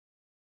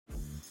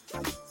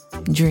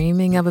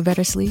Dreaming of a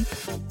better sleep?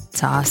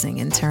 Tossing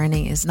and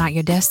turning is not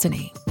your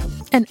destiny.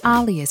 And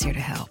Ollie is here to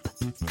help.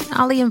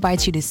 Ollie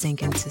invites you to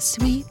sink into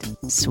sweet,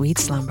 sweet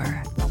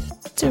slumber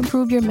to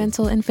improve your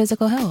mental and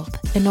physical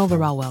health and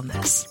overall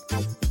wellness.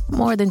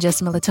 More than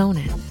just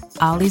melatonin,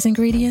 Ollie's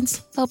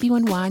ingredients help you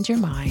unwind your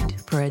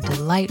mind for a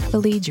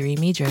delightfully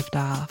dreamy drift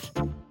off.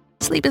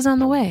 Sleep is on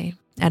the way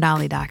at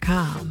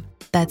Ollie.com.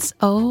 That's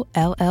OLLY.com.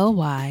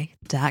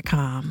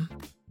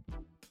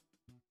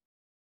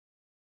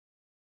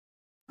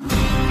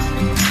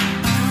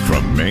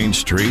 From Main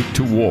Street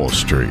to Wall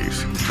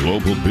Street,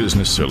 global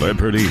business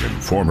celebrity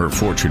and former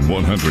Fortune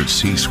 100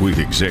 C-suite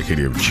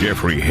executive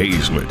Jeffrey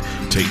Hazlett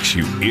takes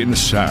you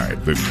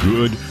inside the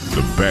good,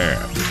 the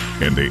bad,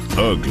 and the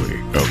ugly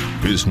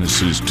of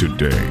businesses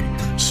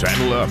today.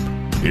 Saddle up.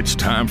 It's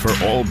time for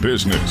All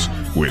Business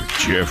with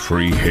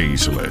Jeffrey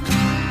Hazlett.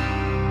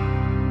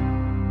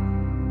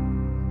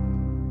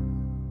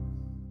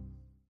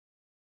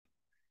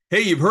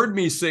 Hey, you've heard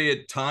me say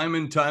it time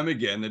and time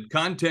again that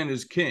content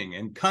is king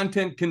and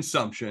content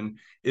consumption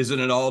is at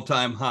an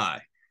all-time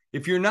high.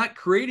 If you're not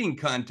creating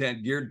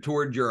content geared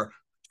toward your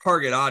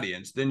target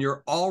audience, then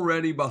you're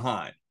already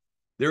behind.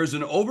 There is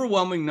an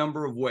overwhelming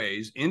number of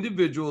ways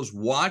individuals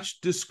watch,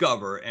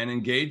 discover, and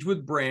engage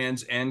with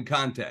brands and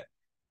content.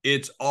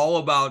 It's all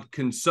about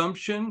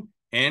consumption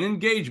and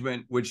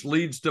engagement, which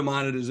leads to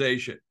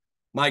monetization.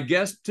 My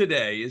guest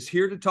today is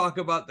here to talk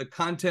about the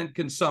content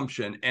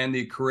consumption and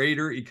the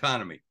creator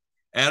economy.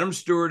 Adam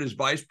Stewart is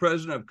Vice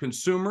President of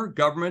Consumer,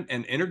 Government,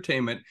 and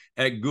Entertainment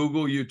at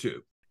Google YouTube.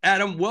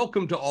 Adam,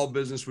 welcome to All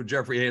Business with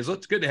Jeffrey Hazlett.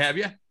 It's good to have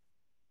you.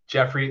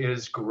 Jeffrey, it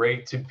is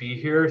great to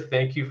be here.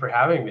 Thank you for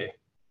having me.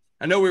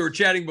 I know we were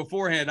chatting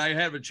beforehand. I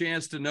had a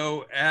chance to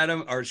know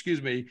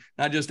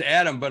not just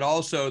Adam, but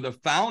also the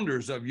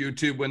founders of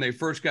YouTube when they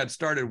first got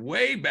started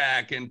way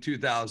back in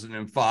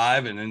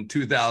 2005 and in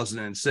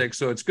 2006.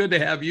 So it's good to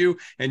have you,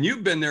 and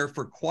you've been there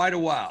for quite a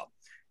while.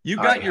 You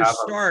got your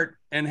start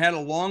and had a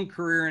long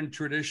career in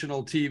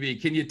traditional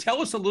TV. Can you tell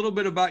us a little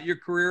bit about your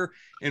career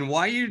and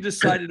why you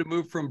decided to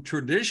move from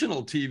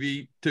traditional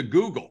TV to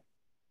Google?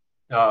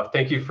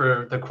 Thank you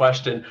for the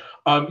question.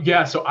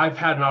 So I've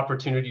had an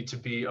opportunity to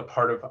be a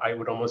part of, I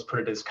would almost put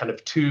it as kind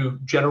of two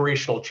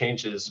generational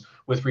changes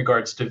with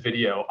regards to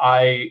video.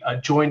 I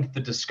joined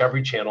the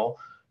Discovery Channel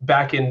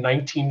back in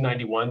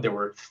 1991. There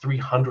were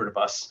 300 of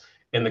us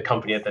in the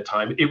company at the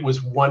time. It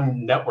was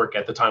one network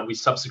at the time. We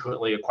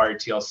subsequently acquired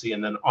TLC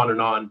and then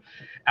on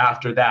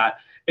after that.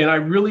 And I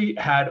really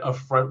had a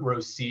front row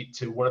seat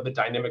to one of the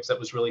dynamics that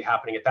was really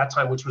happening at that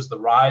time, which was the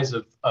rise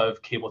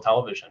of cable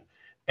television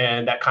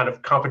and that kind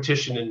of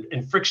competition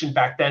and friction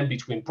back then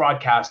between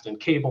broadcast and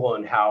cable,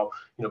 and how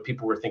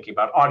people were thinking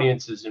about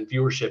audiences and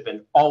viewership and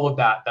all of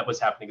that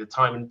was happening at the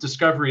time. And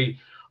Discovery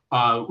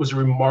was a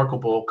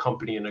remarkable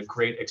company and a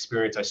great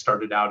experience. I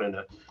started out in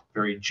a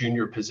very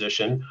junior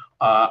position.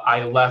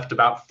 I left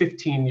about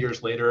 15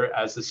 years later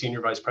as the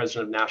Senior Vice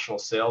President of National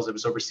Sales. I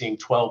was overseeing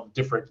 12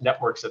 different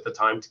networks at the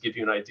time, to give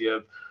you an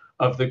idea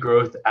of the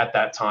growth at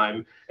that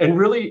time, and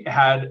really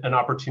had an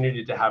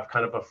opportunity to have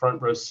kind of a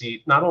front row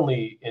seat, not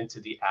only into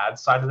the ad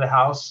side of the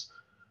house,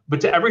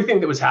 but to everything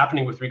that was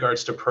happening with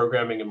regards to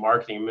programming and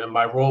marketing. And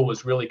my role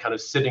was really kind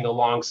of sitting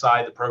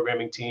alongside the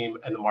programming team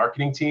and the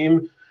marketing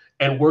team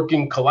and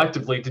working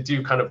collectively to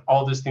do kind of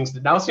all those things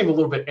that now seem a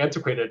little bit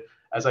antiquated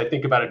as I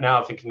think about it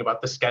now, thinking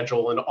about the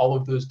schedule and all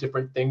of those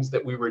different things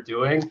that we were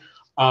doing.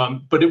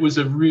 But it was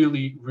a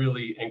really,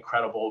 really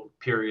incredible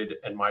period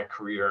in my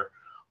career.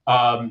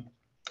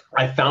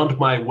 I found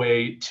my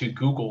way to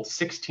Google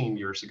 16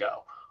 years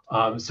ago.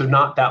 So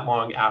not that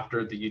long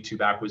after the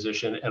YouTube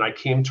acquisition, and I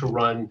came to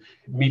run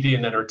media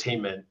and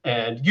entertainment.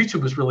 And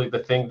YouTube was really the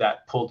thing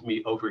that pulled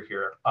me over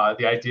here.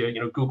 The idea,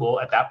 Google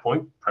at that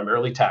point,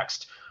 primarily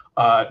text,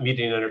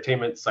 media and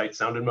entertainment, sight,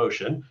 sound, and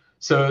motion.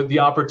 So the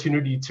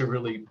opportunity to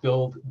really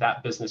build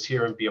that business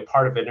here and be a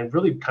part of it, and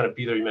really kind of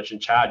be there. You mentioned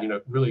Chad,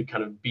 really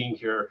kind of being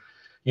here,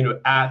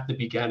 at the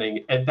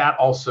beginning. And that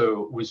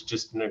also was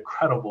just an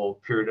incredible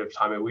period of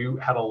time. And we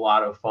had a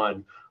lot of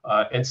fun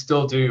and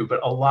still do, but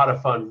a lot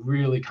of fun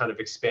really kind of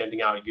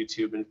expanding out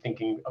YouTube and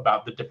thinking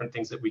about the different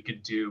things that we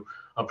could do,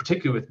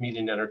 particularly with media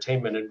and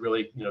entertainment, and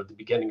really, the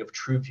beginning of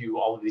TrueView,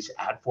 all of these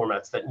ad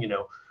formats that,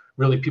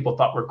 really people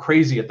thought were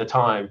crazy at the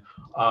time,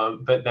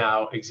 but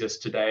now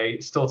exist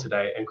still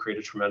today, and create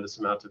a tremendous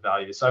amount of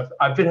value. So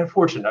I've been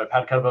fortunate. I've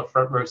had kind of a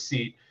front row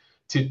seat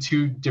to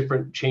two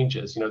different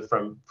changes,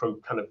 from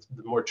kind of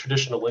the more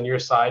traditional linear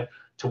side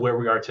to where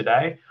we are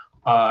today,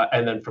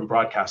 and then from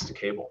broadcast to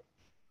cable.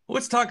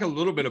 Let's talk a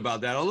little bit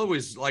about that. I'll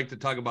always like to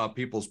talk about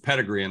people's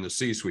pedigree in the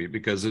C-suite,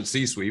 because at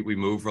C-suite, we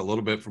move a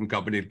little bit from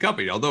company to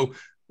company. Although,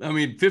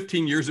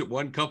 15 years at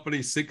one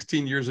company,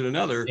 16 years at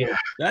another,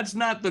 that's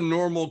not the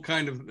normal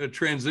kind of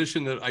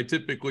transition that I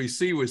typically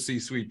see with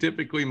C-suite.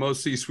 Typically,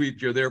 most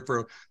C-suite, you're there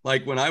for,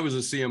 like when I was a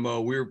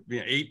CMO, we were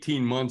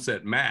 18 months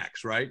at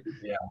max, right?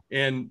 Yeah.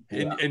 And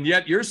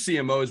yet your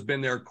CMO has been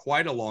there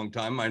quite a long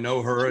time. I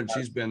know her, and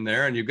she's been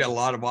there, and you've got a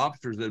lot of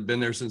officers that have been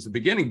there since the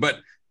beginning. But,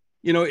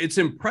 it's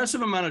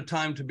impressive amount of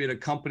time to be at a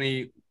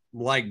company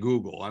like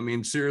Google. I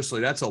mean,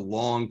 seriously, that's a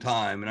long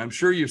time. And I'm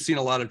sure you've seen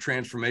a lot of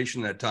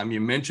transformation that time.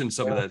 You mentioned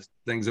some of the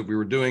things that we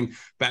were doing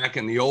back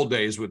in the old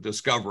days with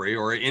Discovery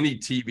or any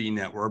TV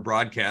network,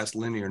 broadcast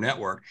linear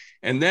network.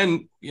 And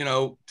then, you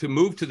know, to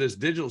move to this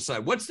digital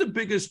side, what's the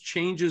biggest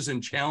changes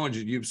and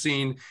challenges you've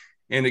seen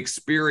and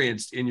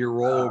experienced in your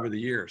role over the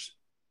years?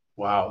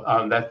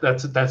 Wow,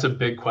 that's a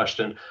big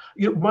question.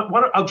 You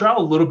know, I'll draw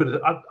a little bit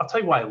of. I'll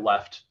tell you why I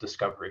left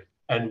Discovery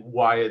and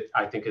why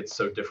I think it's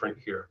so different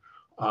here,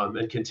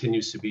 and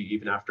continues to be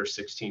even after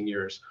 16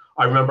 years.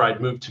 I remember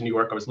I'd moved to New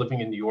York. I was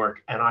living in New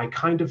York, and I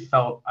kind of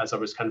felt as I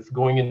was kind of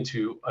going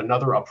into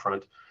another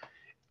upfront,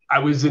 I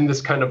was in this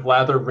kind of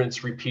lather,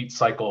 rinse, repeat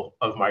cycle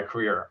of my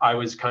career. I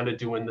was kind of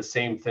doing the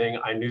same thing.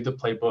 I knew the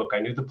playbook, I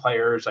knew the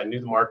players, I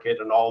knew the market,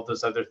 and all of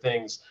those other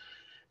things.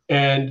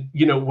 And,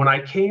 you know, when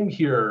I came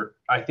here,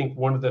 I think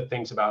one of the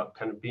things about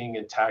kind of being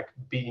in tech,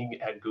 being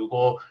at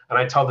Google, and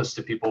I tell this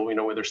to people, you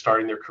know, when they're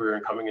starting their career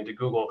and coming into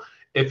Google,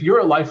 if you're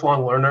a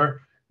lifelong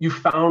learner, you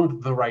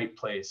found the right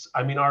place.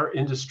 I mean, our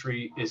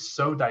industry is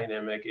so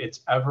dynamic,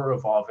 it's ever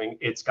evolving,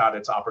 it's got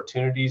its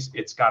opportunities,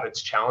 it's got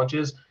its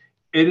challenges,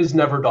 it is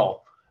never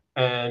dull.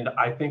 And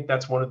I think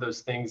that's one of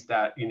those things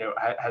that, you know,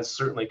 has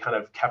certainly kind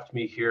of kept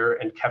me here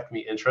and kept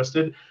me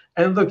interested.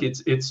 And look,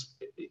 it's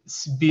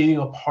being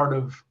a part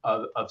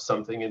of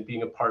something and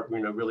being a part, you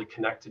know, really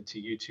connected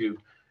to YouTube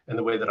in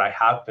the way that I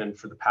have been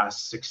for the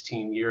past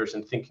 16 years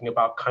and thinking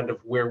about kind of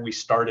where we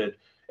started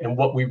and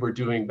what we were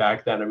doing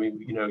back then. I mean,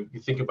 you know, you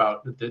think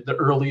about the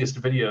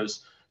earliest videos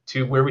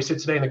to where we sit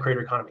today in the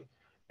creator economy.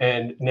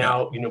 And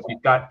now, you know,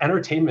 we've got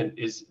entertainment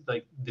is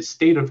like the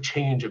state of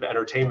change of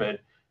entertainment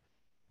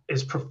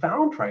is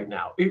profound right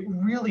now. It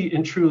really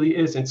and truly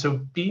is. And so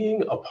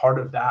being a part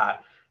of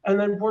that and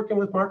then working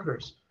with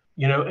marketers,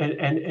 you know,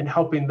 and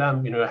helping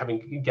them, you know,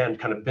 having, again,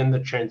 kind of been the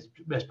change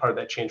as part of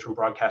that change from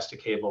broadcast to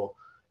cable.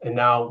 And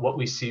now what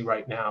we see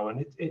right now,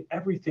 and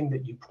everything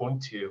that you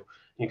point to,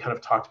 you kind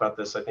of talked about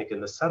this, I think,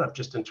 in the setup,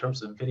 just in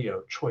terms of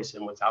video choice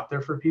and what's out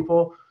there for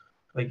people,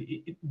 like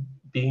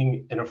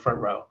being in a front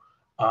row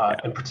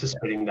and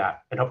participating in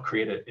that and help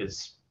create it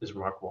is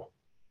remarkable.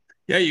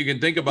 Yeah, you can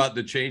think about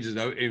the changes.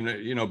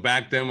 You know,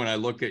 back then when I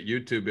look at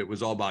YouTube, it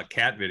was all about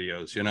cat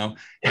videos, you know.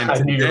 And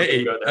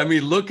today, I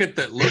mean, look at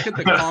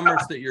the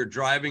commerce that you're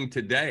driving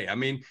today. I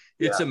mean,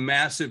 it's a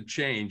massive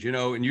change, you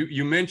know. And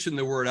you mentioned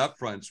the word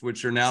upfronts,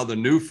 which are now the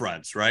new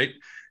fronts, right?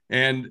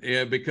 And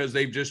because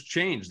they've just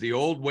changed. The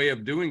old way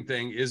of doing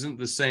things isn't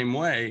the same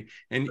way.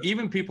 And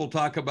even people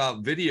talk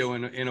about video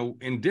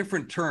in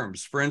different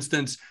terms. For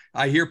instance,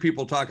 I hear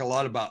people talk a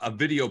lot about a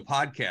video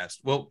podcast.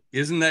 Well,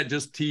 isn't that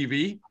just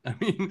TV? I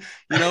mean,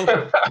 you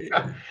know,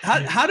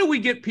 how do we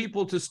get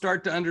people to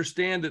start to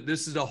understand that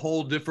this is a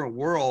whole different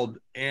world?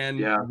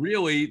 And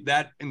really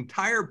that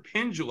entire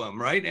pendulum,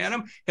 right,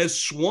 Adam, has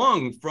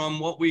swung from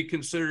what we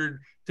considered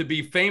to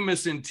be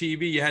famous in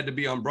TV. You had to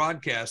be on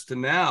broadcast to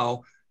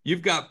now.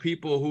 You've got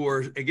people who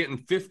are getting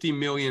 50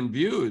 million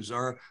views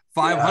or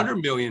 500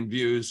 million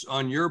views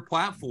on your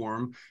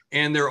platform,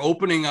 and they're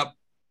opening up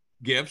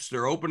gifts,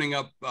 they're opening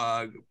up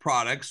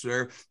products,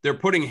 they're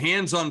putting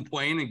hands on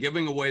plane and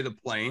giving away the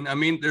plane. I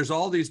mean, there's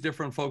all these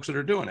different folks that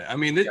are doing it. I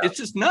mean, it's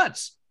just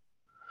nuts.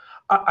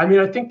 I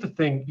mean, I think the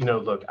thing, you know,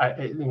 look,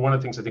 one of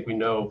the things I think we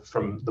know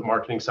from the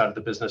marketing side of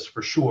the business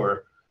for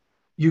sure,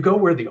 you go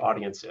where the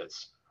audience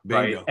is.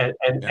 Bingo. Right.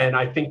 And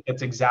I think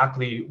that's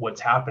exactly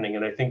what's happening.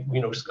 And I think, you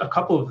know, a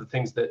couple of the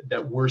things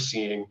that we're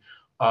seeing,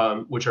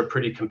 which are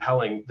pretty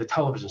compelling, the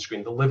television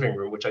screen, the living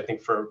room, which I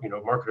think for, you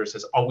know, marketers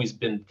has always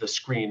been the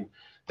screen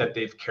that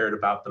they've cared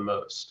about the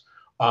most.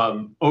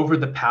 Over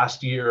the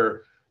past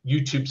year,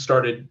 YouTube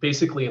started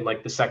basically in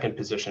like the second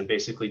position,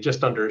 basically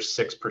just under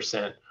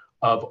 6%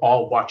 of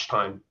all watch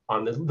time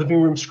on the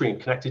living room screen,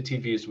 connected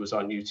TVs was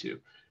on YouTube.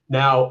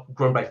 Now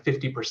grown by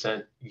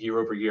 50% year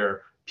over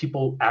year.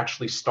 People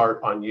actually start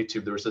on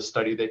YouTube. There was a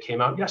study that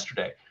came out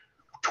yesterday.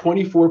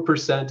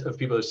 24% of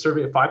people, a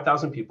survey of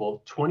 5,000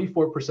 people,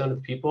 24%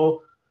 of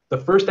people, the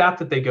first app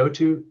that they go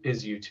to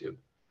is YouTube.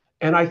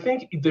 And I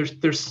think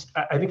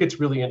I think it's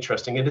really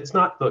interesting. And it's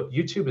not, look,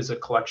 YouTube is a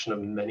collection of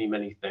many,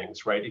 many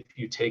things, right? If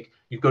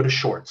you go to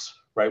shorts,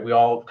 right? We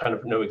all kind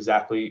of know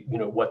exactly, you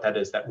know, what that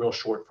is, that real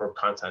short form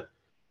content.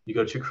 You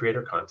go to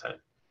creator content.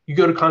 You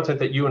go to content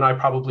that you and I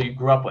probably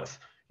grew up with,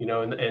 you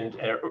know, and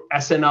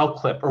SNL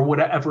clip or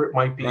whatever it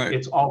might be, right.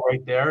 It's all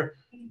right there.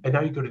 And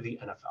now you go to the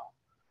NFL.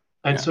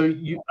 And so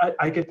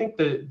I think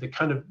the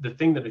kind of the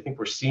thing that I think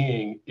we're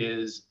seeing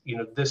is, you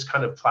know, this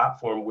kind of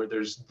platform where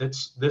there's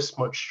this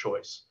much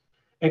choice.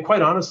 And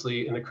quite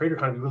honestly, in the creator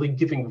economy, really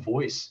giving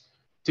voice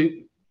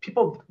to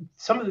people.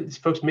 Some of these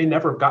folks may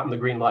never have gotten the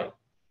green light,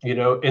 you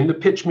know, in the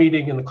pitch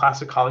meeting in the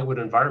classic Hollywood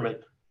environment,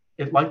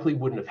 it likely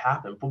wouldn't have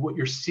happened. But what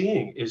you're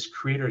seeing is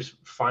creators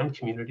find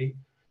community.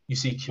 You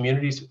see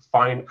communities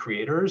find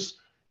creators,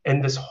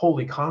 and this whole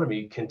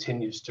economy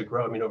continues to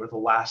grow. I mean, over the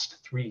last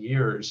 3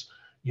 years,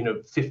 you know,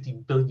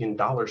 $50 billion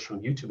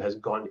from YouTube has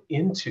gone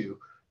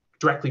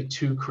directly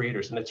to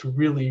creators, and it's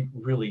really,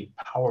 really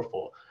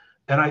powerful.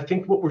 And I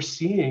think what we're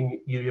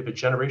seeing, you have a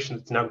generation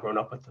that's now grown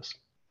up with this.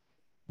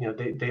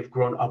 they've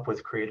grown up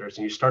with creators,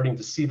 and you're starting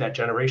to see that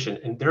generation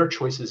and their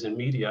choices in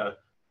media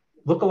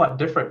look a lot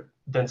different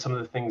than some of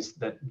the things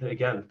that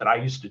I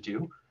used to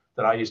do,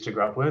 that I used to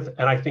grow up with.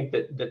 And I think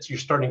that you're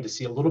starting to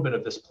see a little bit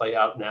of this play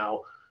out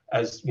now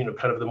as,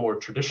 kind of the more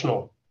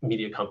traditional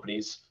media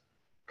companies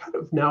kind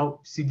of now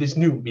see these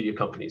new media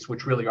companies,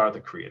 which really are the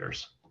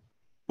creators.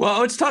 Well,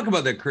 let's talk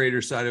about the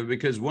creator side of it,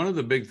 because one of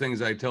the big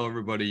things I tell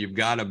everybody, you've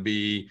got to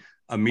be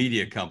a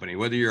media company,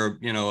 whether you're,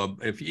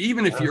 if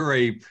you're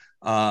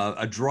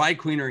a dry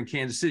cleaner in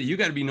Kansas City, you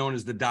got to be known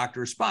as the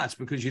doctor of spots,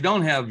 because you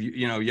don't have,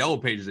 yellow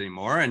pages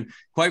anymore. And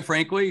quite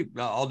frankly,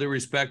 all due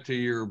respect to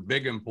your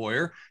big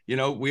employer,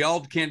 we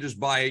all can't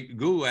just buy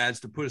Google ads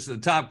to put us at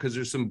the top, because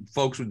there's some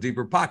folks with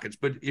deeper pockets.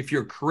 But if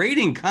you're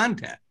creating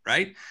content,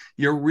 right,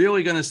 you're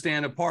really going to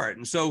stand apart.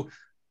 And so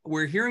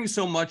we're hearing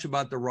so much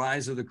about the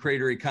rise of the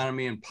creator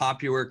economy and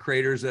popular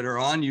creators that are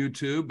on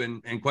YouTube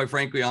and quite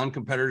frankly, on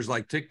competitors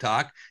like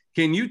TikTok.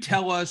 Can you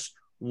tell us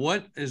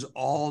what is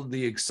all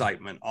the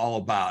excitement all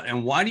about?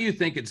 And why do you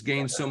think it's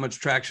gained so much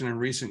traction in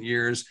recent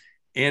years?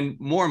 And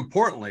more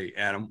importantly,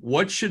 Adam,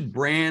 what should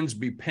brands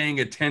be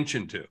paying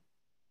attention to?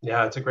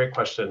 Yeah, it's a great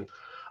question.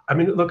 I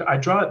mean, look, I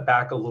draw it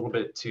back a little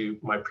bit to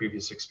my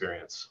previous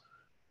experience.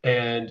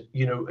 And,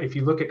 if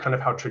you look at kind of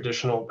how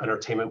traditional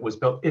entertainment was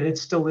built, and it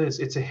still is,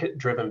 it's a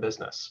hit-driven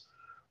business.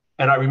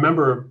 And I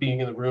remember being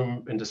in the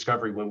room in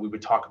Discovery when we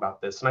would talk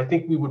about this. And I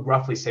think we would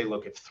roughly say,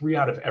 look, if 3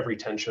 out of every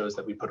 10 shows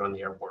that we put on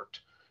the air worked,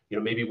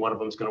 maybe one of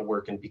them is going to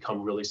work and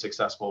become really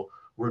successful,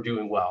 we're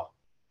doing well.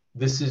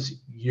 This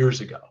is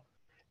years ago.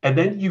 And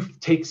then you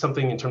take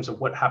something in terms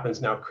of what happens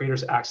now,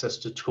 creators' access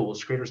to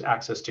tools, creators'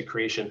 access to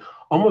creation,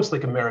 almost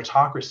like a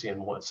meritocracy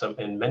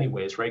in many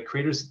ways, right?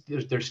 Creators,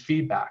 there's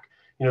feedback.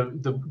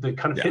 The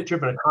kind of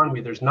hit-driven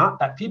economy, there's not,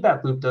 that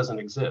feedback loop doesn't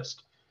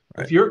exist.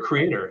 Right. If you're a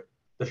creator,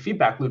 the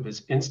feedback loop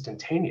is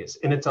instantaneous,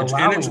 and it's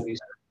allowing these.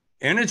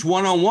 And it's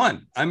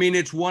one-on-one. I mean,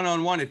 it's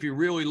one-on-one. If you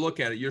really look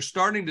at it, you're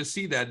starting to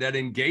see that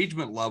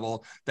engagement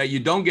level that you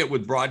don't get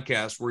with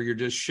broadcast, where you're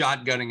just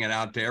shotgunning it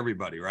out to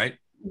everybody, right?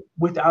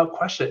 Without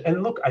question.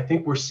 And look, I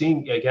think we're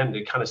seeing, again,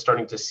 kind of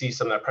starting to see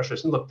some of that pressure.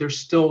 And look, there's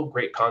still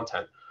great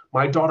content.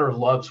 My daughter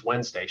loves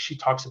Wednesday. She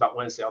talks about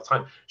Wednesday all the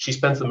time. She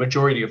spends the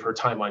majority of her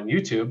time on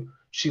YouTube.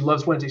 She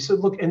loves Wednesday. So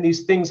look, and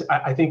these things,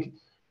 I think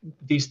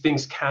these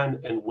things can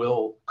and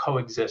will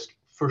coexist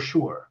for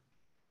sure.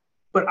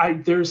 But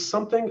there's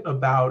something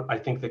about, I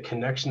think, the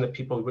connection that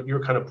people, what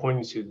you're kind of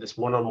pointing to, this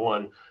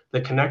one-on-one,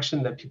 the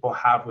connection that people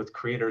have with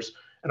creators.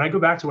 And I go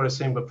back to what I was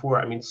saying before.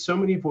 I mean, so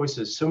many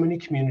voices, so many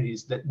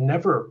communities that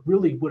never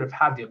really would have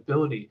had the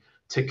ability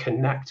to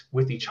connect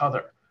with each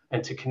other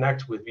and to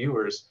connect with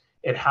viewers.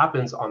 It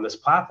happens on this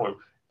platform.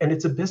 And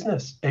it's a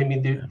business. I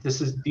mean,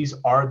 these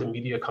are the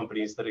media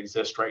companies that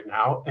exist right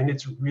now. And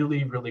it's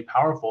really, really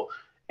powerful.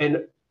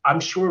 And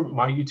I'm sure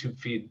my YouTube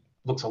feed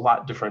looks a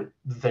lot different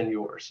than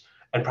yours,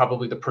 and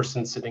probably the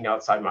person sitting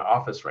outside my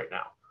office right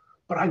now.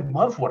 But I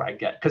love what I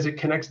get, because it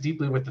connects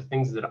deeply with the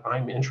things that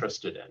I'm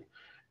interested in.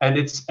 And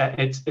it's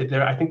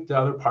there. I think the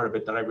other part of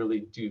it that I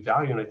really do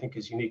value and I think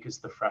is unique is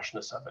the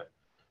freshness of it.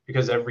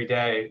 Because every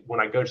day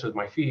when I go to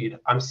my feed,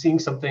 I'm seeing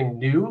something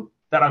new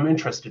that I'm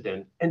interested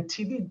in. And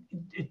TV,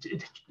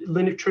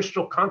 linear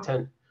traditional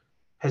content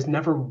has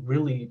never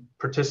really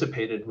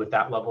participated with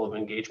that level of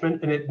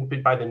engagement.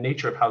 And by the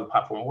nature of how the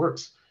platform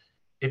works,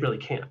 it really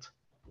can't.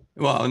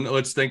 Well, and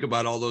let's think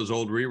about all those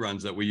old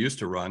reruns that we used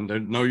to run.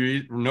 There's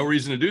no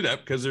reason to do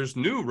that, because there's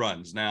new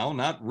runs now,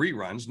 not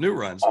reruns, new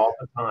runs. All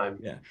the time.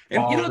 Yeah.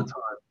 And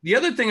the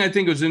other thing I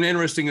think was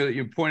interesting that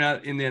you point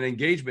out in that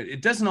engagement,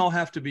 it doesn't all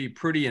have to be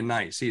pretty and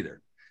nice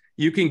either.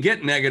 You can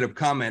get negative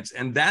comments,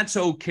 and that's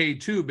okay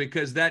too,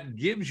 because that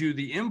gives you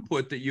the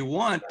input that you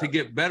want to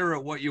get better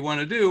at what you want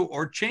to do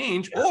or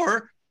change,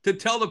 or to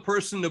tell the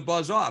person to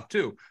buzz off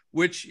too,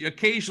 which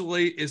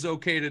occasionally is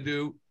okay to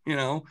do,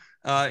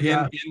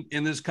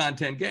 in this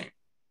content game.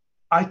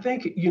 I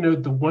think,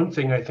 the one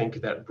thing I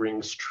think that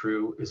rings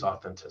true is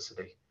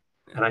authenticity.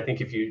 And I think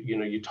if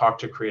you talk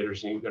to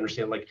creators and you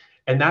understand,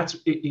 and that's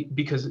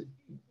because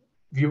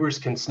viewers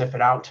can sniff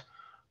it out.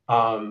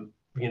 And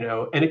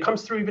it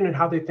comes through even in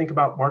how they think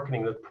about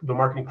marketing, the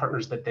marketing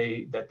partners that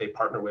they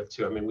partner with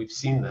too. I mean, we've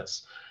seen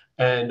this.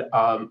 And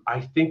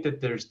I think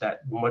that there's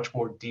that much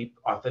more deep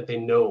that they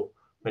know,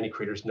 many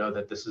creators know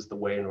that this is the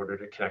way in order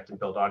to connect and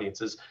build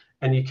audiences.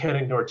 And you can't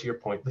ignore, to your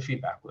point, the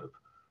feedback loop,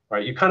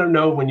 right? You kind of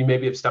know when you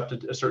maybe have stepped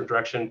a certain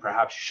direction,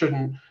 perhaps you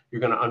shouldn't.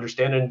 You're going to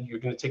understand, and you're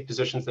going to take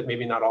positions that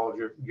maybe not all of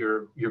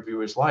your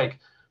viewers like.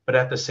 But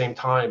at the same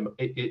time,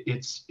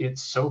 it's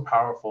so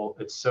powerful.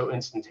 It's so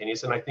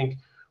instantaneous. And I think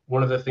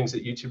one of the things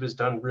that YouTube has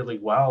done really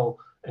well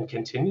and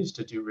continues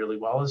to do really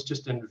well is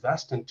just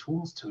invest in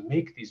tools to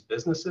make these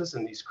businesses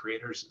and these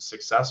creators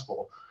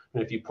successful.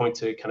 And if you point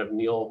to kind of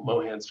Neil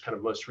Mohan's kind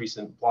of most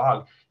recent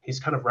blog, he's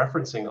kind of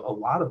referencing a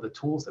lot of the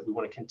tools that we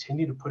want to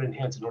continue to put in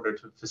hands in order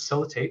to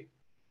facilitate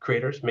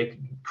creators, make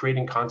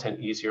creating content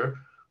easier,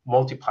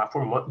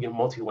 multi-platform,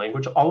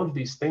 multi-language. All of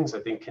these things, I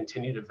think,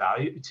 continue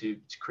to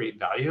create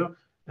value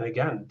And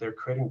again, they're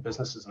creating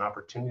businesses and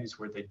opportunities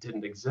where they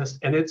didn't exist.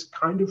 And it's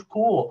kind of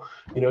cool.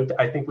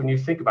 I think when you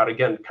think about,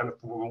 again, kind of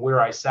from where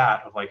I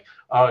sat of like,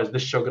 oh, is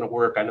this show going to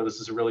work? I know this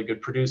is a really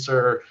good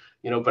producer,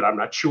 but I'm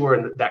not sure.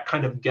 And that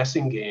kind of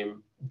guessing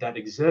game that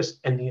exists,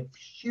 and the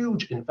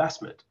huge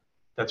investment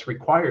that's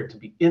required to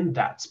be in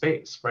that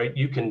space, right?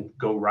 You can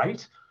go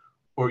right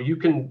or you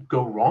can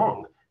go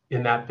wrong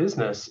in that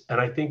business. And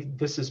I think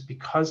this is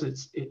because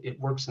it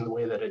works in the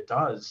way that it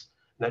does.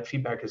 That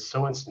feedback is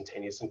so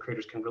instantaneous, and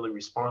creators can really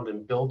respond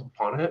and build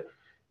upon it.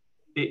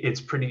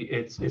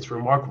 It's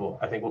remarkable,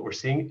 I think, what we're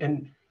seeing.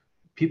 And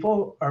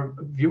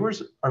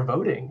viewers are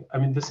voting. I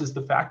mean, this is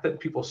the fact that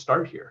people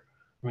start here.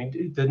 I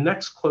mean, the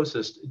next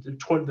closest,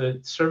 the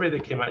survey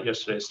that came out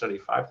yesterday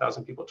studied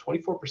 5,000 people,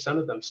 24%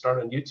 of them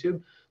start on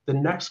YouTube. The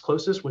next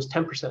closest was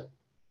 10%.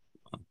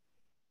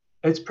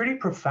 It's pretty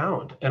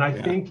profound. And I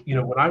think,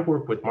 when I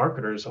work with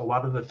marketers, a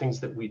lot of the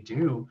things that we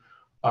do,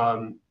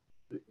 one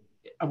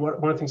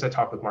of the things I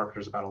talk with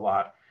marketers about a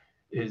lot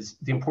is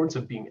the importance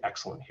of being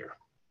excellent here,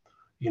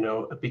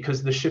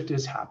 because the shift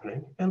is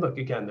happening. And look,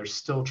 again, there's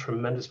still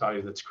tremendous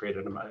value that's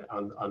created on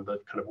the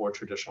kind of more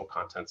traditional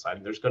content side.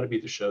 And there's going to be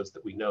the shows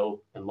that we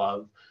know and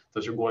love.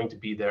 Those are going to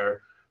be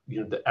there.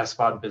 The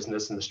SVOD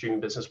business and the streaming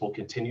business will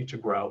continue to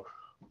grow.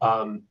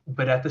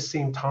 But at the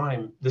same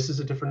time, this is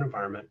a different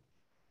environment.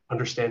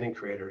 Understanding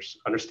creators,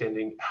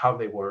 understanding how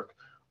they work,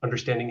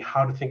 understanding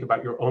how to think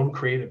about your own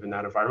creative in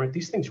that environment.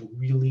 These things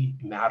really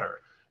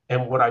matter.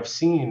 And what I've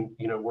seen,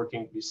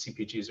 working with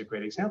CPG is a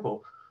great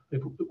example.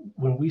 Like,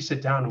 when we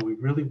sit down and we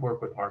really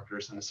work with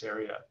marketers in this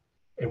area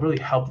and really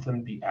help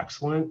them be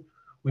excellent,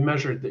 we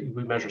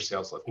measure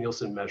sales lift.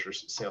 Nielsen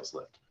measures sales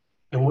lift.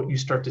 And what you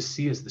start to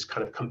see is this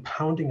kind of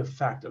compounding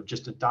effect of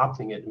just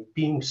adopting it and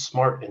being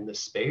smart in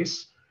this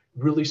space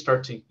really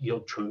start to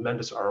yield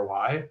tremendous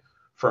ROI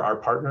for our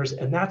partners.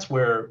 And that's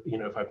where,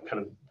 if I'm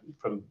kind of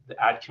from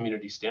the ad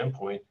community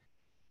standpoint,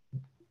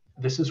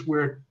 this is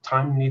where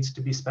time needs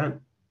to be spent.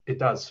 It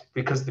does,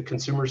 because the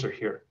consumers are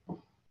here.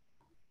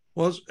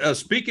 Well,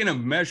 speaking of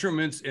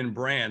measurements in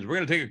brands, we're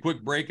going to take a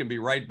quick break and be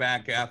right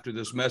back after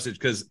this message,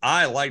 because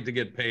I like to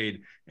get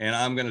paid and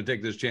I'm going to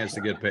take this chance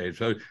to get paid.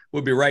 So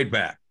we'll be right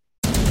back.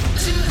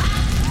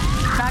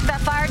 Knock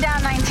that fire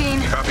down,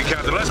 19. Copy,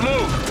 Captain. Let's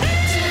move.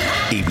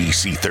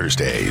 ABC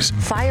Thursdays.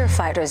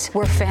 Firefighters,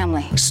 we're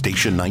family.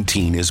 Station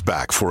 19 is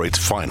back for its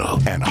final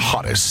and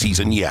hottest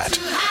season yet.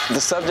 The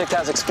subject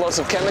has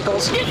explosive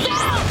chemicals. Get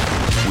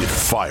down! With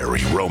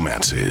fiery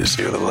romances.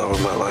 You're the love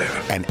of my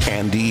life. And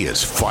Andy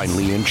is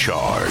finally in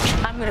charge.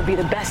 I'm going to be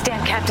the best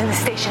damn captain the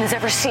station has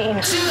ever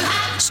seen.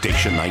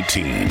 Station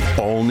 19.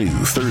 All new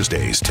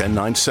Thursdays,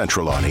 10/9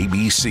 Central on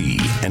ABC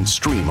and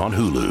stream on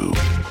Hulu.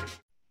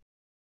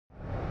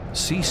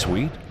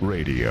 C-Suite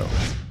Radio.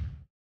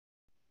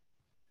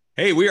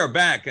 Hey, we are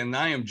back, and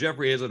I am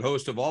Jeffrey Hazlett,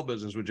 host of All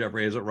Business with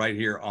Jeffrey Hazlett, right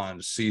here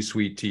on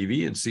C-Suite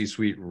TV and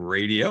C-Suite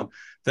Radio.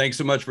 Thanks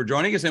so much for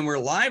joining us, and we're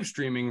live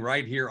streaming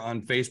right here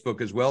on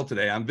Facebook as well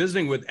today. I'm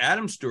visiting with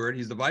Adam Stewart.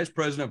 He's the Vice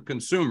President of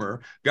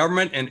Consumer,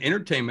 Government, and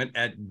Entertainment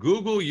at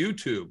Google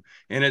YouTube,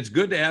 and it's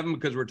good to have him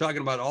because we're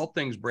talking about all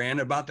things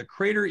brand, about the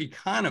creator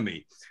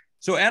economy.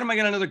 So, Adam, I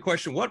got another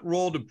question. What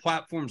role do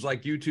platforms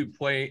like YouTube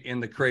play in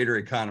the creator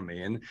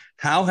economy, and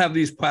how have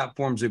these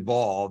platforms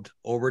evolved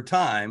over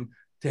time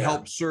to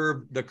help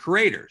serve the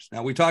creators?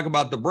 Now, we talk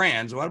about the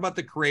brands. What about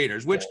the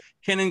creators, which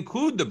can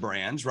include the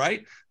brands,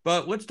 right?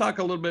 But let's talk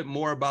a little bit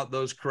more about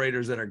those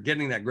creators that are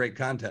getting that great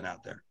content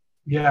out there.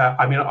 Yeah,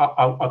 I mean,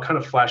 I'll kind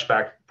of flash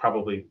back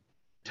probably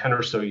 10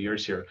 or so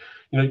years here.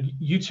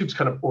 YouTube's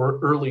kind of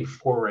early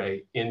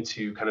foray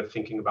into kind of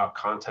thinking about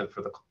content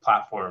for the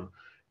platform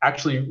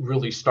actually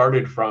really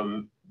started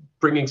from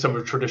bringing some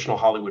of traditional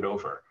Hollywood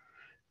over.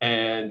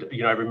 And,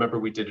 I remember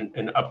we did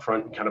an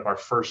upfront, kind of our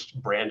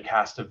first brand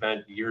cast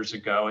event years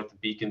ago at the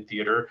Beacon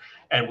Theater,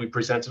 and we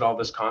presented all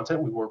this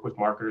content. We worked with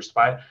marketers to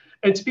buy it.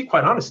 And to be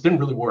quite honest, it didn't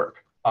really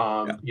work.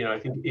 I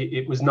think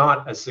it was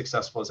not as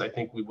successful as I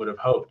think we would have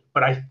hoped.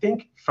 But I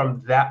think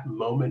from that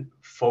moment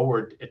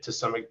forward, to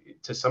some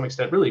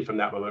extent, really from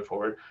that moment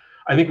forward,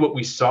 I think what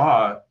we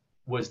saw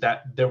was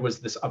that there was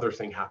this other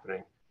thing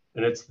happening.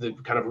 And it's the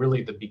kind of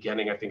really the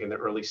beginning, I think, in the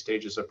early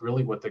stages of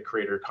really what the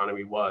creator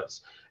economy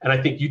was. And I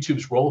think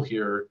YouTube's role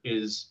here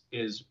is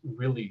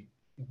really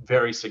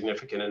very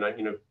significant.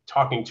 And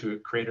talking to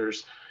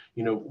creators,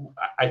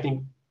 I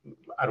think,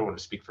 I don't want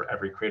to speak for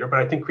every creator, but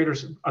I think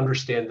creators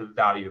understand the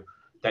value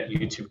that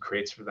YouTube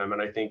creates for them.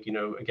 And I think,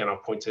 again, I'll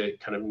point to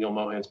kind of Neil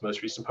Mohan's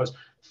most recent post,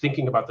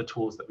 thinking about the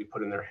tools that we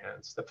put in their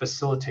hands that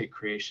facilitate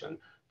creation,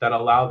 that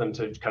allow them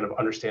to kind of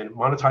understand,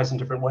 monetize in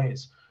different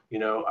ways.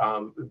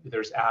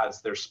 There's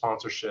ads, there's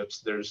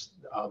sponsorships, there's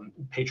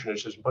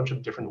patronage, there's a bunch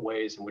of different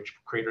ways in which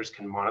creators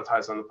can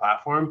monetize on the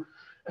platform.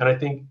 And I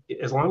think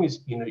as long as,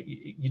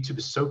 YouTube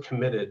is so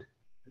committed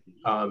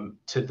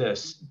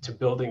to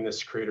building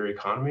this creator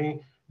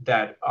economy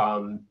that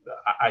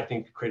I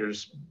think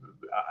creators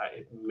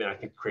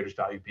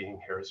value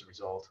being here as a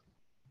result.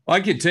 Well, I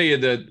can tell you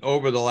that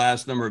over the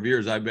last number of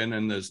years, I've been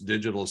in this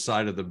digital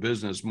side of the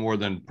business more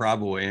than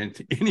probably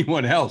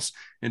anyone else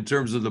in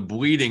terms of the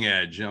bleeding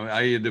edge. You know,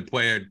 I had to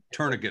play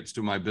tourniquets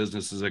to my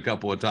businesses a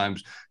couple of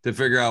times to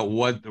figure out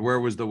where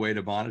was the way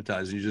to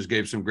monetize. And you just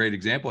gave some great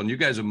example, and you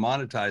guys have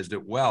monetized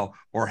it well,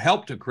 or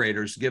helped the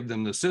creators, give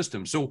them the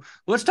system. So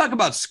let's talk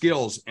about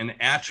skills and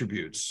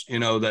attributes, you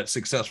know, that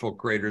successful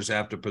creators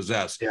have to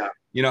possess. Yeah.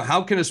 You know,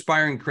 how can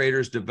aspiring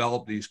creators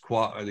develop these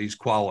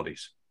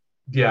qualities?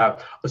 Yeah.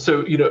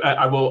 So,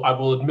 I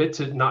will admit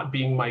to not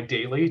being my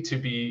daily to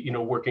be,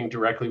 working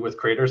directly with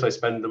creators. I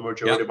spend the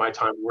majority of my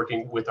time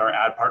working with our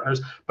ad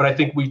partners, but I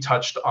think we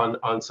touched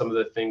on some of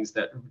the things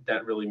that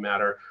really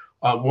matter.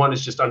 One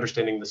is just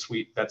understanding the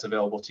suite that's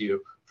available to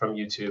you from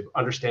YouTube,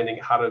 understanding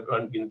how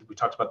to, we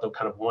talked about the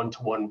kind of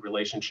one-to-one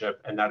relationship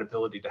and that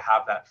ability to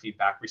have that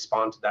feedback,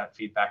 respond to that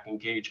feedback,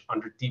 engage,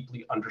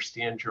 deeply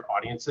understand your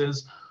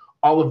audiences.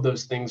 All of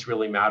those things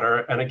really matter.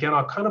 And again,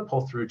 I'll kind of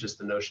pull through just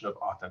the notion of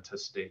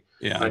authenticity.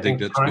 Yeah, and I think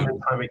that's time good.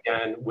 and time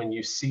again, when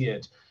you see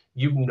it,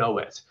 you know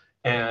it.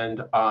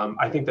 And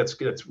I think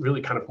that's really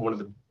kind of one of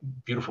the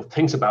beautiful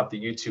things about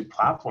the YouTube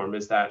platform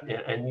is that,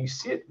 and you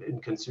see it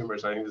in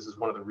consumers. I think this is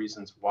one of the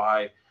reasons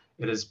why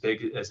it is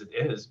big as it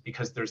is,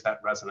 because there's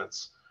that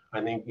resonance. I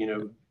think,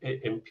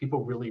 and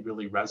people really,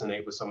 really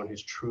resonate with someone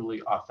who's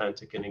truly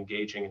authentic and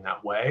engaging in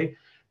that way.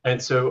 And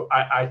so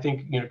I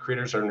think,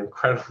 creators are an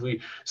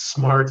incredibly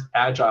smart,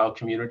 agile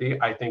community.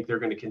 I think they're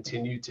going to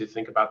continue to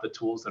think about the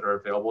tools that are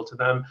available to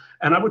them.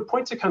 And I would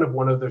point to kind of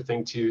one other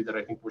thing too, that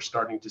I think we're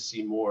starting to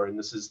see more, and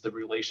this is the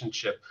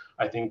relationship,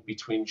 I think,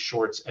 between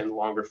shorts and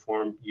longer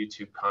form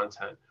YouTube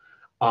content.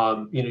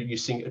 You're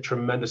seeing a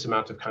tremendous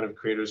amount of kind of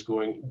creators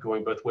going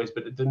both ways.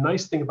 But the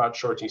nice thing about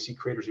shorts, you see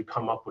creators who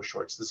come up with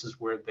shorts, this is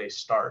where they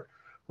start,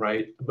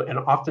 right? And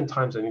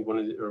oftentimes, I think one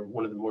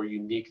of the more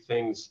unique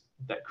things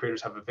that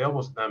creators have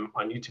available to them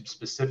on YouTube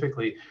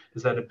specifically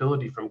is that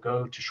ability from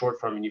go to short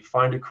form, and you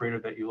find a creator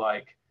that you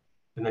like,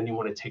 and then you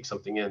want to take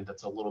something in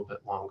that's a little bit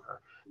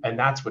longer. And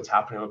that's what's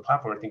happening on the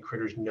platform. I think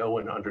creators know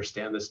and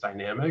understand this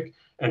dynamic.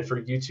 And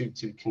for YouTube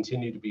to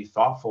continue to be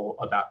thoughtful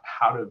about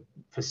how to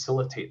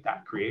facilitate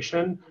that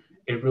creation,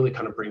 it really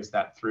kind of brings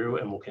that through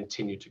and will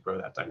continue to grow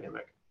that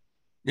dynamic.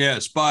 Yeah,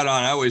 spot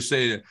on. I always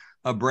say that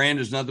a brand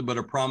is nothing but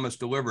a promise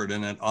delivered,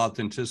 and that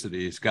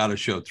authenticity has got to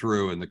show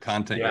through in the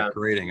content you're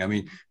creating. I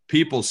mean,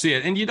 people see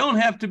it, and you don't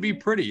have to be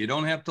pretty. You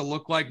don't have to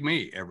look like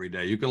me every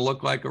day. You can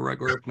look like a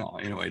regular. No,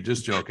 anyway,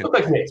 just joking. Look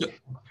like me.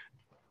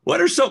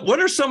 So, what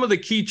are some of the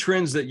key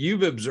trends that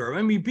you've observed?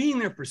 I mean, being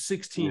there for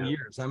 16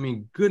 years, I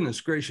mean,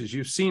 goodness gracious,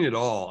 you've seen it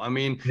all. I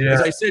mean,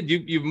 as I said,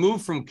 you've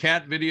moved from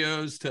cat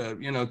videos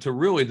to, to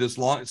really this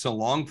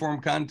long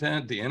form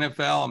content, the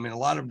NFL. I mean, a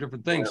lot of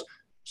different things. Yeah.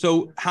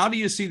 So how do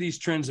you see these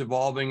trends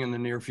evolving in the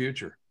near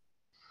future?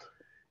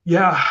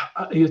 Yeah,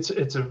 it's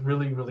a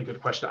really, really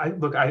good question.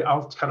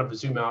 I'll kind of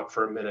zoom out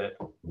for a minute.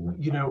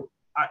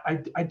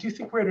 I do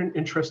think we're at an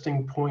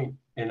interesting point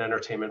in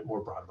entertainment more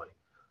broadly.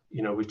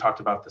 We've talked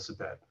about this a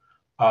bit.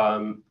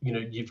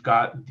 You've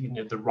got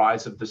the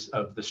rise of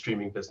the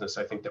streaming business.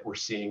 I think that we're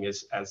seeing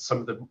as some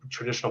of the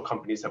traditional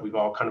companies that we've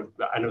all kind of,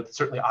 I know that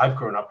certainly I've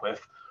grown up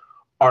with,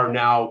 are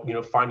now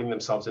finding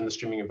themselves in the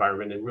streaming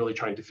environment and really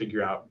trying to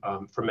figure out.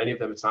 For many of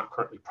them, it's not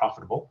currently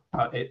profitable.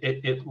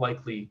 It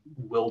likely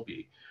will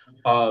be.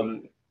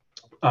 And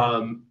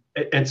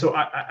so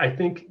I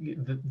think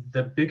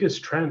the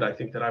biggest trend I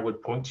think that I would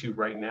point to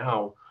right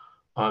now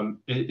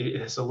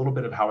it is a little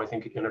bit of how I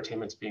think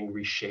entertainment's being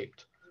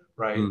reshaped,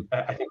 right?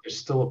 I think there's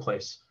still a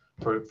place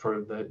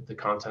for the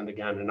content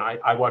again. And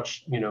I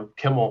watch,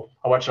 Kimmel,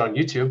 I watch it on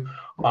YouTube,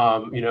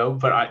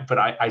 but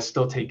I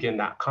still take in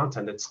that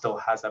content. It still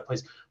has that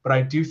place. But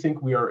I do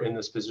think we are in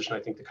this position. I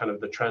think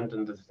the trend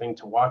and the thing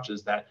to watch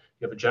is that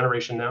you have a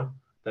generation now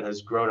that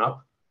has grown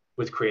up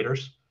with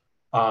creators,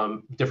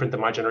 different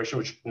than my generation,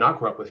 which did not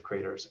grow up with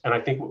creators. And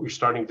I think what we're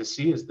starting to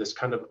see is this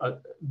kind of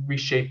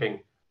reshaping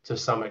to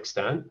some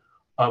extent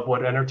of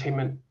what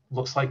entertainment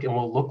looks like and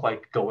will look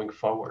like going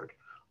forward.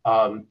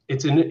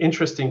 It's an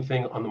interesting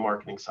thing on the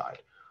marketing side.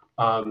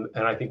 And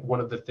I think one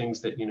of the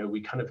things that,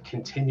 we kind of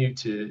continue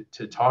to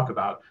talk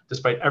about,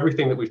 despite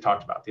everything that we've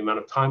talked about, the amount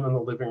of time in the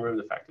living room,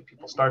 the fact that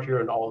people start here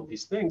and all of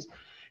these things,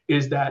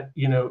 is that,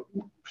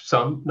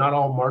 some, not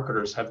all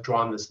marketers have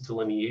drawn this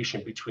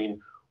delineation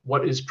between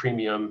what is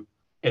premium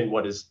and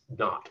what is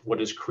not, what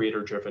is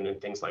creator driven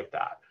and things like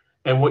that.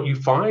 And what you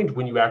find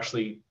when you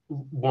actually,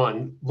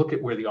 one, look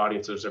at where the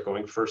audiences are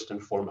going first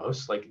and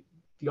foremost, like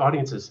the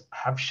audiences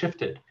have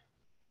shifted.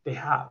 They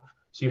have.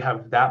 So you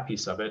have that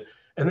piece of it.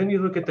 And then you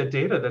look at the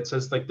data that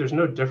says like there's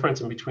no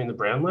difference in between the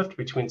brand lift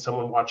between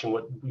someone watching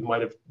what we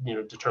might have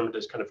determined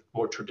as kind of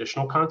more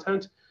traditional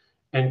content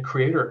and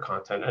creator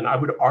content. And I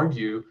would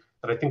argue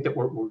that I think that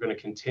what we're going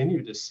to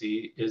continue to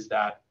see is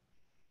that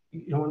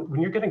when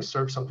you're getting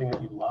served something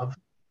that you love,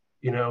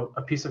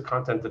 a piece of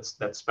content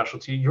that's special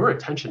to you, your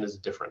attention is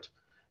different.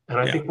 And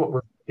I think what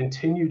we're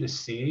continue to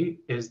see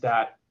is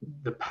that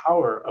the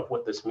power of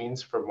what this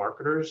means for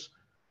marketers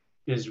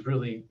is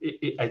really,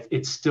 it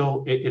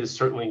is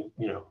certainly,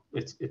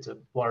 it's a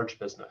large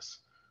business.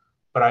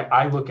 But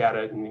I look at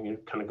it,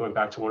 and kind of going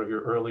back to one of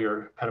your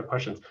earlier kind of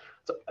questions,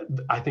 so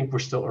I think we're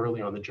still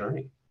early on the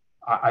journey.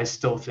 I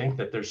still think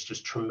that there's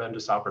just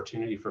tremendous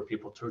opportunity for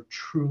people to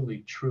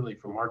truly,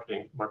 for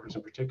marketers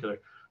in particular,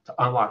 to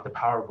unlock the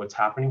power of what's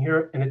happening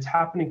here. And it's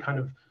happening kind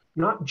of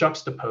not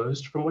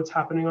juxtaposed from what's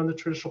happening on the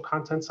traditional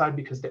content side,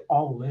 because they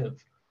all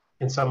live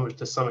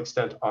to some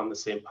extent on the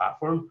same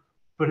platform,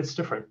 but it's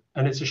different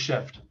and it's a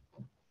shift.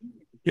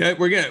 Yeah,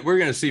 we're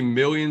gonna see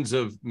millions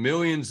of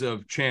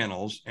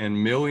channels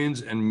and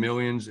millions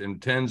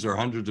and tens or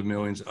hundreds of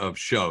millions of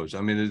shows. I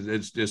mean,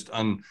 it's just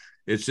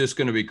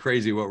going to be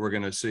crazy what we're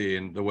going to see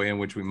and the way in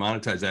which we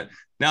monetize that.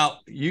 Now,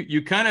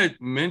 you kind of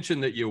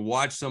mentioned that you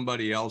watch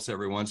somebody else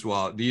every once in a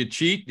while. Do you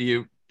cheat? Do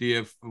you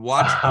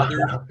watch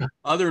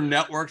other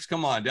networks?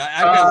 Come on,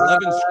 I've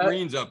got 11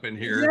 screens up in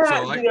here.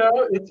 Yeah,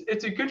 so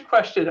it's a good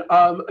question.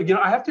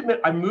 I have to admit,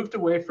 I moved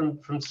away from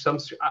some.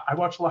 I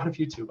watch a lot of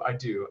YouTube. I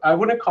do. I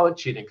wouldn't call it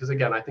cheating, because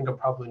again, I think I'm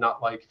probably not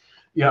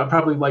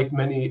probably like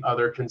many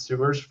other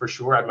consumers, for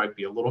sure. I might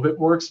be a little bit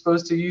more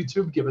exposed to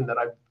YouTube, given that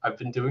I've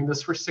been doing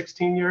this for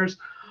 16 years.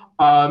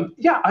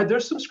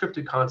 There's some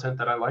scripted content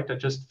that I liked. I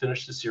just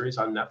finished a series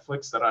on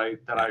Netflix that I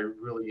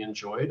really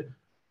enjoyed.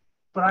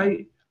 But I'll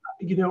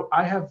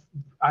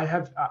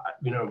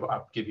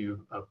give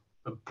you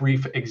a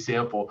brief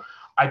example.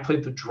 I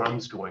played the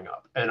drums growing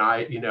up, and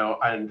the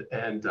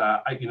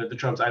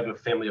drums. I have a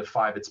family of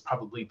 5. It's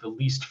probably the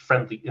least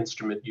friendly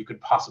instrument you could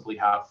possibly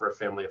have for a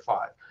family of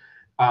 5.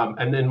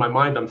 And in my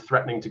mind, I'm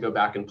threatening to go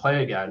back and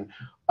play again.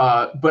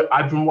 But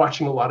I've been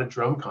watching a lot of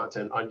drum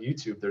content on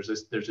YouTube.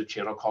 There's a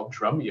channel called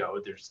Drumeo.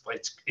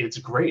 It's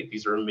great.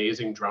 These are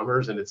amazing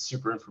drummers, and it's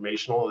super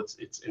informational.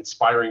 It's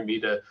inspiring me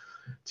to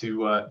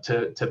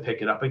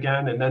pick it up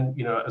again. And then,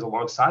 as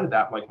alongside of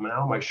that, like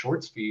now my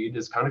shorts feed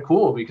is kind of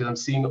cool, because I'm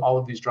seeing all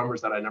of these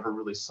drummers that I never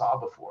really saw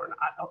before. And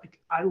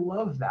I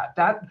love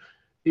that.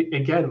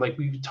 Again, like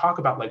we talk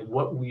about like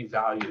what we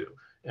value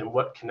and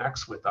what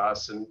connects with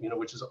us, and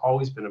which has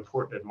always been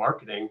important in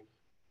marketing.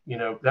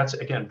 That's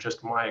again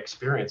just my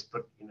experience,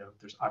 but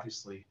there's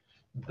obviously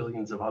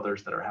billions of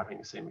others that are having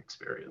the same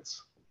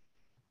experience.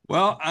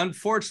 Well,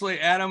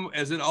 unfortunately, Adam,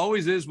 as it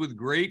always is with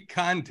great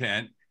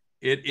content,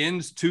 it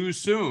ends too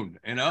soon,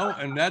 and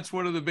that's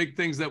one of the big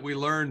things that we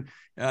learned,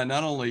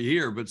 not only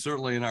here, but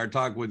certainly in our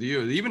talk with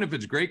you. Even if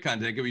it's great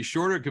content, it could be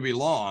shorter, it could be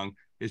long.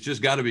 It's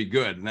just got to be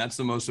good, and that's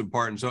the most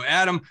important. So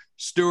Adam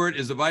Stewart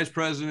is the Vice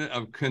President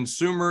of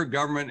Consumer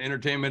Government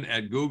Entertainment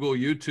at Google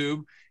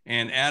YouTube.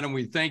 And Adam,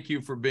 we thank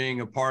you for being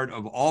a part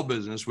of All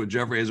Business with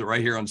Jeffrey Hazlett right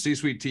here on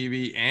C-Suite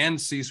TV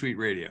and C-Suite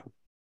Radio.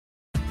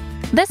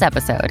 This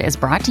episode is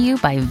brought to you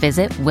by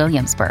Visit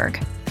Williamsburg.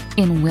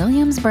 In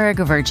Williamsburg,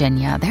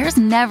 Virginia, there's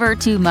never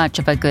too much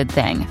of a good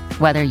thing.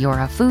 Whether you're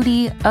a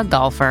foodie, a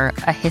golfer,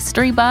 a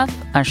history buff,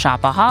 a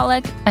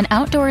shopaholic, an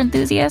outdoor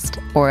enthusiast,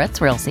 or a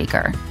thrill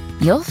seeker,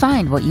 you'll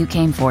find what you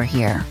came for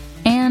here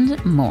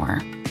and more.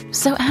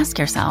 So ask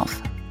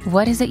yourself,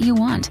 what is it you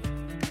want?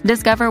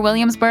 Discover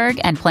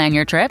Williamsburg and plan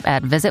your trip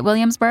at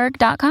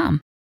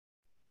visitwilliamsburg.com.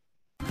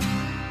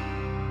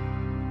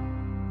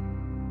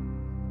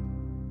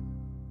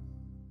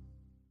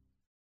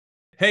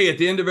 Hey, at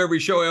the end of every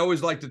show, I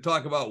always like to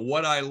talk about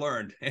what I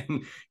learned,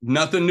 and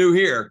nothing new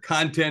here.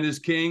 Content is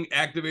king,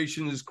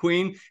 activation is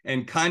queen,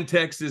 and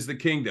context is the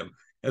kingdom.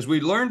 As we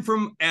learned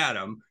from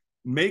Adam,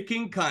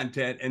 making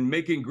content and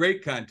making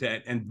great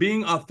content and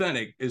being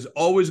authentic is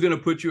always going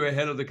to put you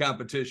ahead of the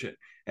competition.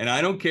 And I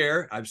don't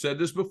care. I've said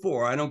this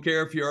before. I don't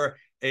care if you're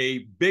a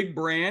big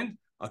brand,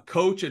 a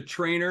coach, a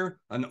trainer,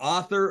 an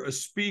author, a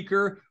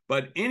speaker,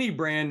 but any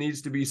brand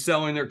needs to be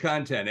selling their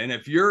content. And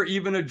if you're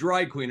even a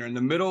dry cleaner in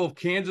the middle of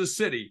Kansas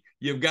City,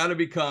 you've got to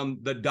become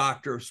the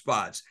doctor of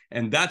spots.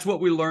 And that's what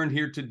we learned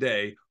here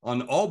today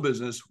on All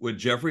Business with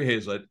Jeffrey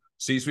Hazlett,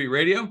 C-Suite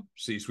Radio,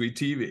 C-Suite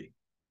TV.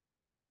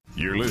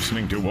 You're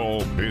listening to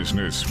All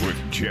Business with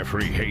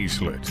Jeffrey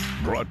Hazlett,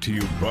 brought to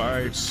you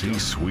by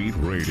C-Suite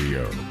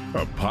Radio,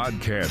 a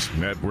podcast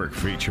network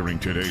featuring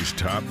today's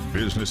top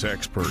business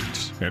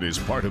experts, and is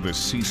part of the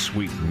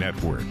C-Suite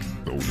Network,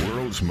 the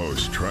world's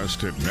most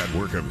trusted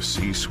network of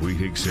C-Suite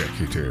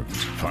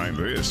executives. Find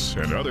this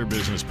and other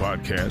business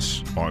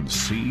podcasts on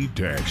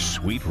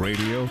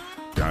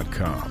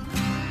c-suiteradio.com.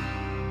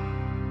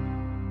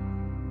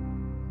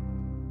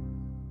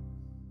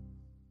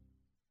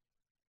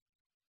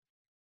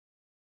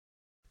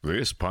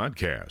 This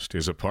podcast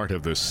is a part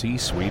of the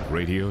C-Suite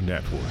Radio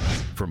Network.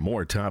 For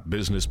more top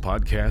business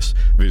podcasts,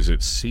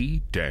 visit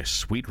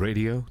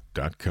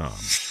c-suiteradio.com.